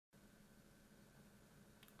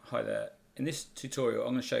Hi there. In this tutorial I'm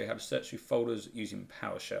going to show you how to search through folders using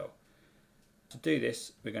PowerShell. To do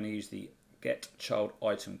this we're going to use the Get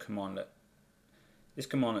ChildItem commandlet. This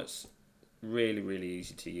commandlet's really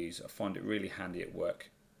easy to use. I find it really handy at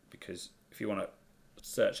work because if you want to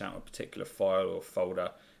search out a particular file or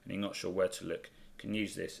folder and you're not sure where to look, you can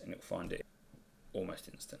use this and it'll find it almost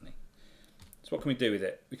instantly. So what can we do with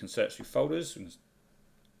it? We can search through folders,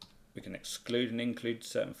 we can exclude and include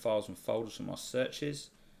certain files and folders from our searches,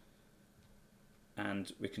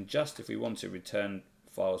 and we can just, if we want to, return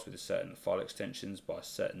files with a certain file extensions by a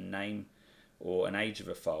certain name or an age of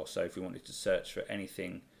a file. So if we wanted to search for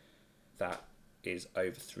anything that is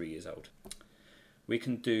over 3 years old. We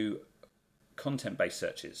can do content-based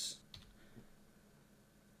searches,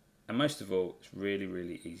 and most of all it's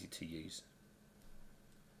really easy to use.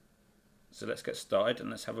 So let's get started and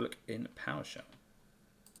let's have a look in PowerShell.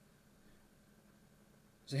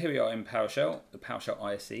 So here we are in PowerShell, the PowerShell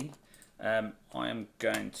ISE. I am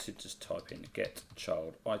going to just type in Get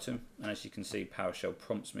ChildItem, and as you can see PowerShell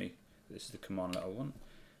prompts me this is the command that I want.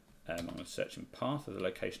 I'm going to search in path of the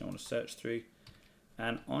location I want to search through,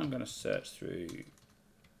 and I'm going to search through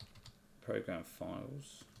program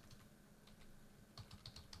files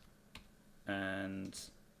and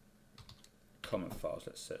common files.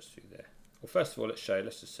 Let's search through there. Well, first of all, let's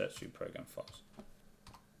just search through program files.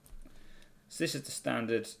 So this is the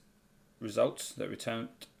standard results that returned,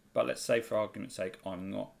 but let's say for argument's sake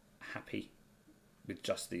I'm not happy with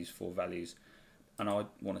just these 4 values and I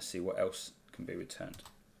want to see what else can be returned.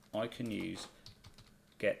 I can use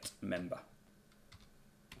get member.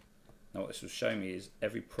 Now what this will show me is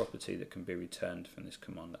every property that can be returned from this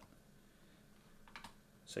commandlet.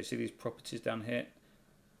 So you see these properties down here?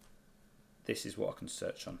 This is what I can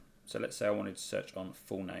search on. So let's say I wanted to search on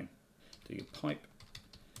FullName. Do your pipe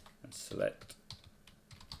and select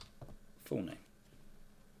FullName.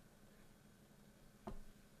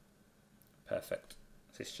 Perfect.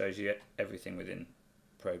 This shows you everything within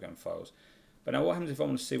program files. But now what happens if I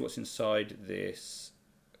want to see what's inside this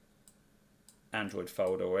Android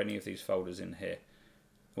folder or any of these folders in here?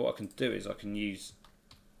 What I can do is I can use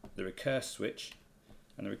the recurse switch,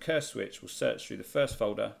 and the recurse switch will search through the first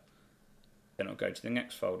folder, then it'll go to the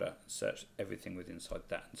next folder and search everything with inside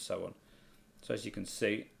that, and so on. So as you can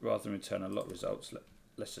see, rather than return a lot of results,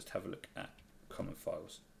 let's just have a look at common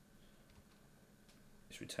files.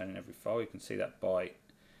 It's returning every file. You can see that by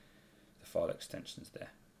the file extensions there.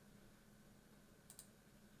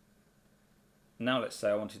 Now let's say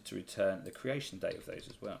I wanted to return the creation date of those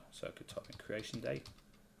as well. So I could type in creation date,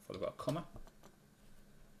 followed by a comma.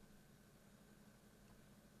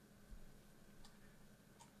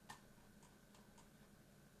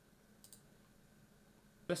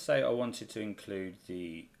 Let's say I wanted to include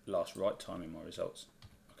the last write time in my results.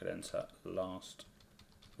 I could enter last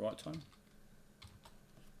write time,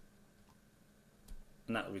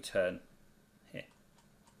 and that will return here.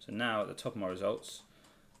 So now at the top of my results,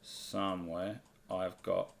 somewhere I've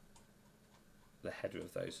got the header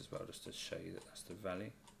of those as well, just to show you that that's the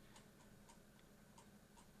value.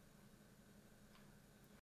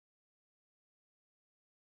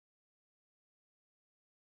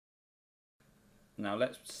 Now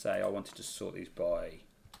let's say I wanted to sort these by,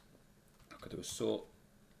 I could do a sort,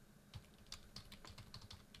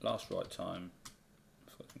 last write time,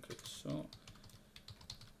 if I can click sort,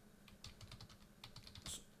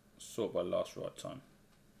 sort by last write time.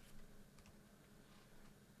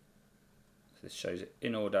 So this shows it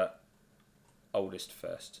in order, oldest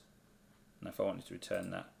first. And if I wanted to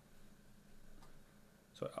return that,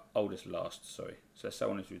 sorry, oldest last, sorry. So let's say I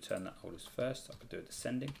wanted to return that oldest first, I could do it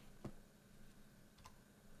descending.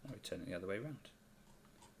 I'll return it the other way around.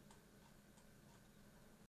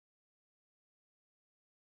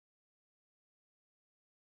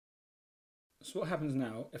 So what happens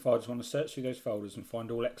now if I just want to search through those folders and find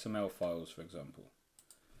all XML files, for example?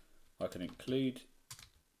 I can include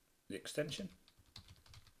the extension.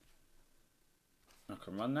 I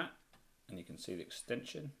can run that and you can see the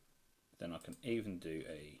extension. Then I can even do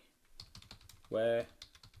a where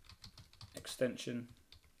extension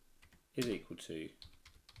is equal to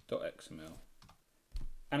 .xml,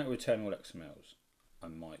 and it will return all XMLs. I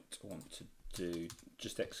might want to do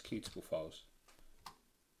just executable files.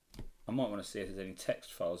 I might want to see if there's any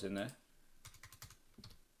text files in there,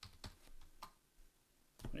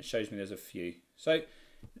 and it shows me there's a few. So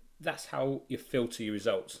that's how you filter your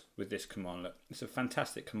results with this commandlet. It's a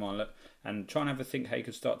fantastic commandlet, and try and have a think how you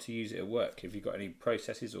could start to use it at work. If you've got any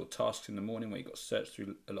processes or tasks in the morning where you've got to search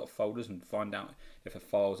through a lot of folders and find out if a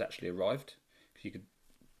file's actually arrived, because you could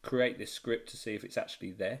create this script to see if it's actually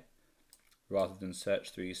there rather than search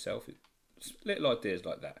through yourself. little ideas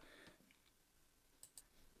like that.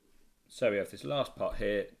 So we have this last part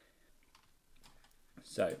here.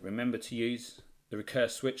 So remember to use the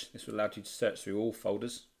recurse switch. This will allow you to search through all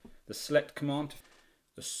folders. The select command,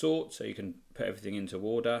 the sort, so you can put everything into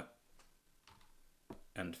order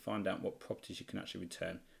and find out what properties you can actually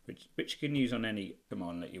return, which you can use on any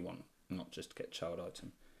command that you want, not just get child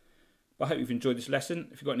item. But I hope you've enjoyed this lesson.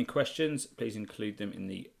 If you've got any questions, please include them in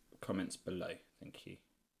the comments below. Thank you.